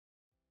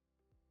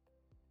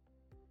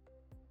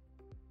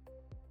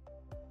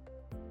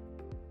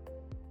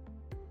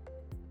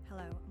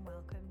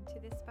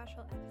to this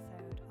special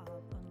episode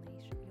of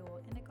Unleash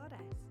Your Inner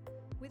Goddess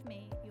with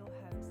me, your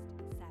host,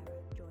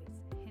 Sarah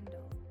Joyce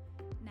Hindle.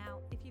 Now,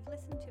 if you've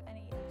listened to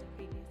any of the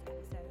previous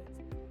episodes,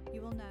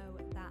 you will know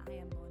that I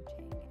am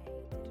launching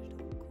a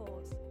digital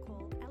course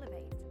called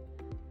Elevate,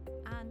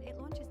 and it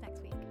launches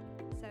next week.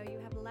 So you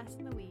have less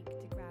than a week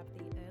to grab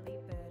the early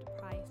bird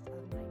price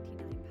of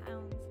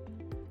 £99,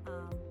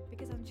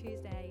 because on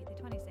Tuesday,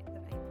 the 26th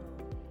of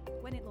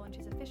April, when it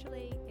launches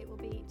officially, it will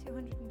be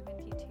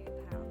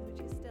 £222, which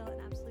is still an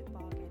absolute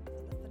bargain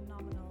for the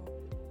phenomenal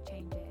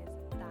changes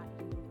that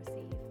you will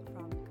receive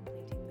from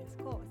completing this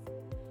course.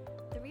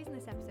 The reason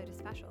this episode is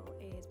special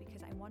is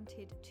because I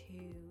wanted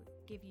to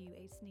give you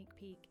a sneak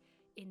peek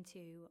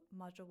into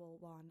Module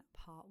 1,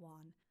 Part 1.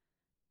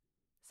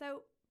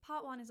 So,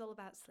 Part 1 is all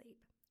about sleep,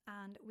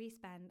 and we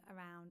spend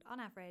around, on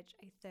average,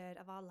 a third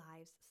of our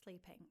lives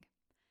sleeping.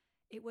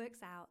 It works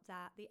out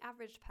that the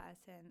average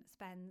person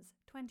spends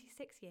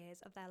 26 years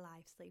of their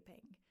life sleeping,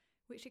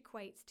 which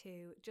equates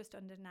to just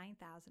under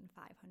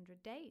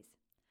 9,500 days.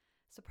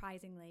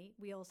 Surprisingly,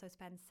 we also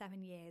spend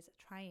 7 years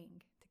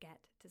trying to get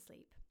to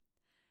sleep.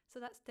 So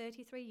that's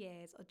 33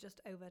 years or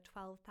just over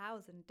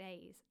 12,000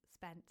 days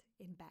spent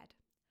in bed.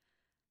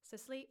 So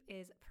sleep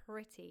is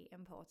pretty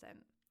important.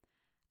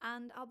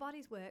 And our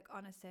bodies work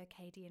on a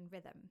circadian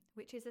rhythm,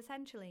 which is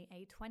essentially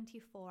a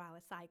 24-hour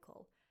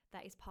cycle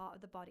that is part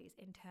of the body's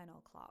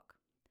internal clock.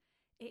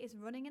 It is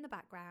running in the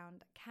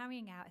background,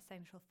 carrying out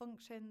essential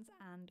functions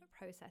and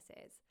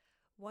processes.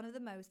 One of the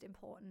most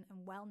important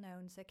and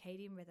well-known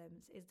circadian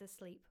rhythms is the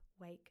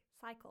sleep-wake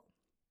cycle.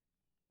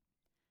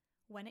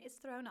 When it is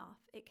thrown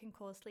off, it can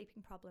cause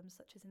sleeping problems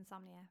such as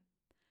insomnia.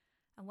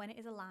 And when it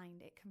is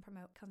aligned, it can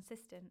promote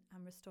consistent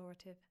and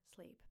restorative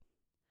sleep.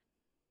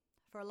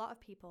 For a lot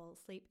of people,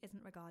 sleep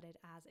isn't regarded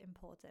as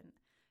important.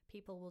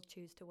 People will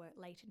choose to work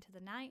late into the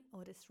night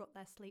or disrupt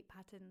their sleep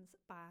patterns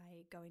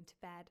by going to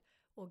bed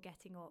or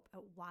getting up at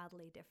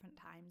wildly different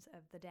times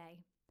of the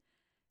day.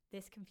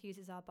 This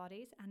confuses our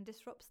bodies and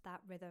disrupts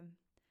that rhythm.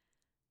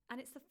 And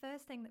it's the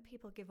first thing that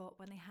people give up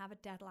when they have a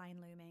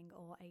deadline looming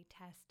or a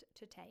test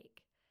to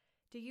take.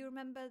 Do you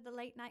remember the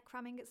late night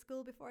cramming at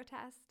school before a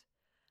test?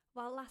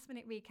 While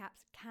last-minute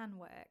recaps can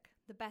work,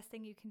 the best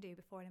thing you can do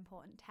before an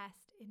important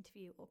test,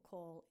 interview or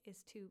call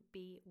is to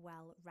be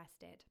well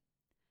rested.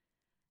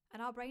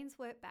 And our brains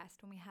work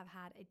best when we have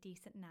had a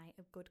decent night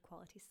of good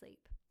quality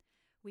sleep.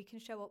 We can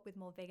show up with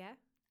more vigour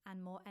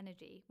and more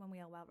energy when we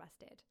are well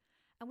rested.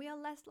 And we are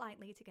less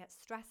likely to get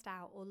stressed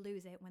out or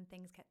lose it when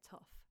things get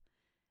tough.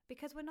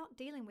 Because we're not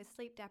dealing with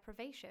sleep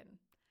deprivation.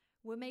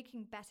 We're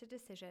making better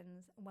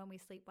decisions when we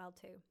sleep well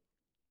too.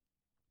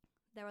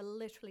 There are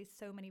literally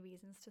so many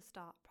reasons to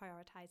start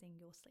prioritizing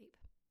your sleep.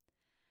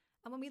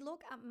 And when we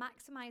look at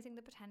maximizing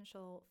the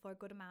potential for a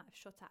good amount of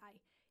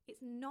shut-eye,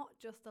 it's not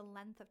just the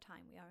length of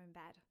time we are in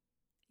bed.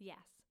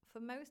 Yes,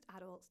 for most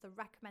adults, the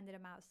recommended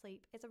amount of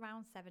sleep is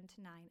around 7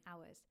 to 9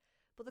 hours,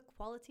 but the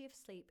quality of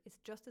sleep is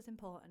just as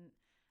important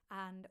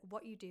and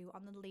what you do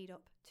on the lead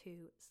up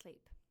to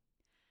sleep.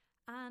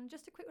 And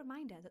just a quick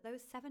reminder that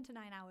those 7 to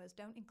 9 hours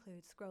don't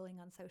include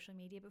scrolling on social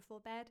media before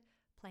bed,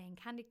 playing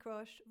Candy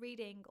Crush,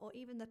 reading, or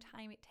even the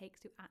time it takes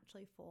to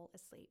actually fall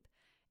asleep.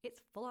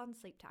 It's full-on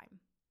sleep time.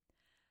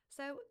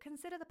 So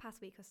consider the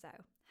past week or so.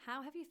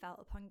 How have you felt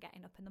upon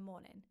getting up in the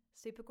morning?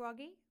 Super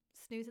groggy?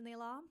 Snoozing the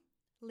alarm?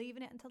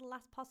 Leaving it until the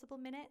last possible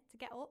minute to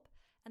get up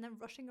and then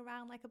rushing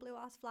around like a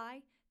blue-ass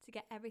fly to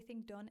get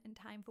everything done in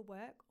time for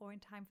work or in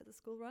time for the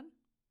school run?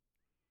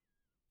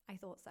 I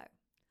thought so.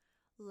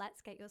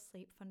 Let's get your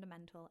sleep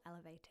fundamental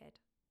elevated.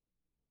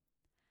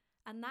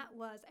 And that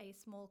was a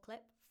small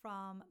clip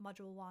from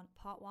Module 1,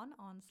 Part 1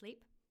 on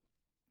sleep.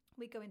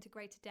 We go into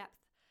greater depth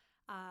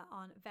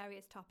on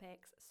various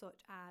topics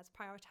such as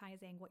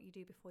prioritizing what you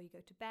do before you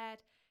go to bed,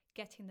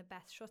 getting the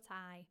best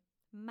shut-eye,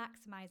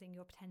 maximizing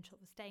your potential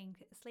for staying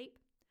asleep,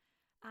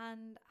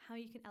 and how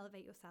you can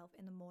elevate yourself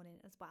in the morning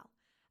as well.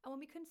 And when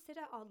we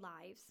consider our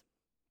lives,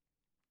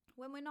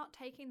 when we're not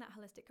taking that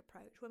holistic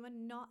approach, when we're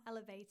not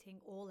elevating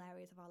all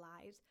areas of our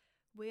lives,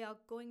 we are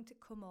going to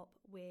come up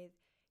with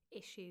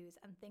issues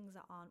and things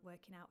that aren't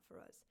working out for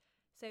us.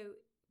 So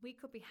we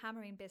could be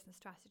hammering business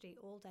strategy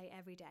all day,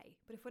 every day,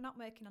 but if we're not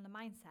working on the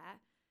mindset,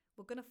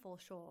 we're going to fall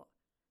short.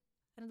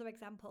 Another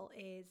example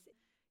is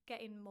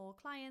getting more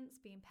clients,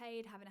 being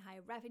paid, having a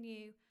higher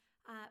revenue,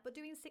 but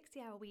doing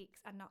 60-hour weeks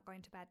and not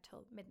going to bed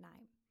till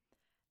midnight.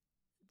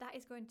 That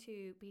is going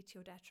to be to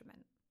your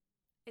detriment.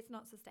 It's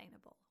not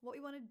sustainable. What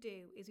we want to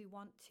do is we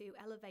want to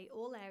elevate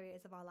all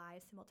areas of our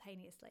lives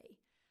simultaneously.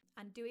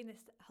 And doing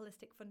this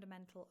holistic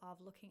fundamental of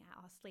looking at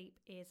our sleep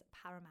is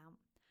paramount.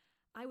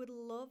 I would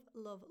love,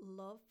 love,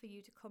 love for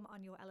you to come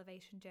on your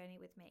elevation journey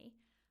with me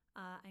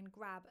and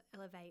grab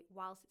Elevate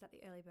whilst it's at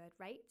the early bird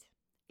rate.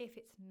 If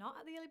it's not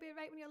at the early bird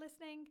rate when you're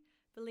listening,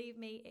 believe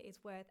me, it is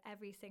worth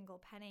every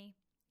single penny.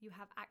 You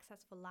have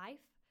access for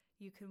life.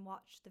 You can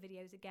watch the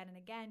videos again and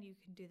again. You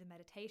can do the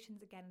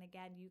meditations again and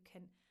again. You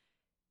can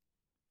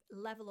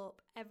level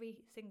up every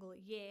single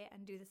year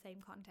and do the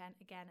same content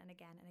again and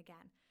again and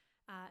again.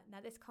 Now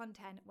this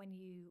content, when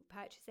you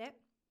purchase it,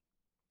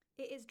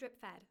 It is drip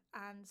fed,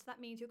 and so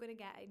that means you're going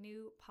to get a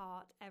new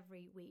part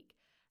every week.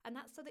 And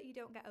that's so that you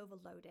don't get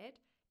overloaded.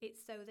 It's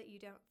so that you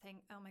don't think,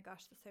 oh my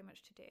gosh, there's so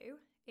much to do.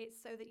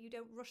 It's so that you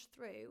don't rush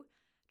through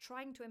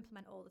trying to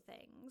implement all the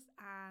things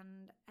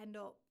and end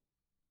up,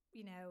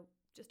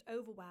 just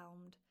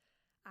overwhelmed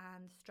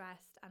and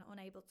stressed and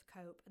unable to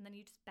cope. And then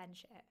you just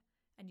bench it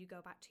and you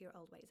go back to your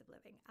old ways of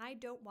living. I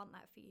don't want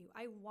that for you.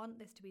 I want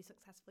this to be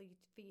successful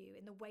for you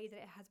in the way that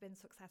it has been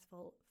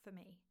successful for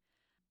me.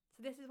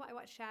 So this is what I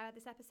want to share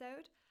this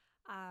episode.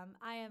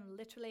 I am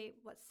literally,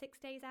 6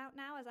 days out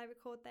now as I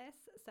record this,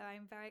 so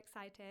I'm very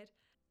excited.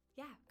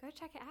 Yeah, go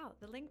check it out.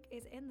 The link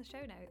is in the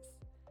show notes.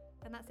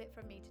 And that's it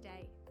from me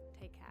today.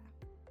 Take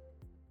care.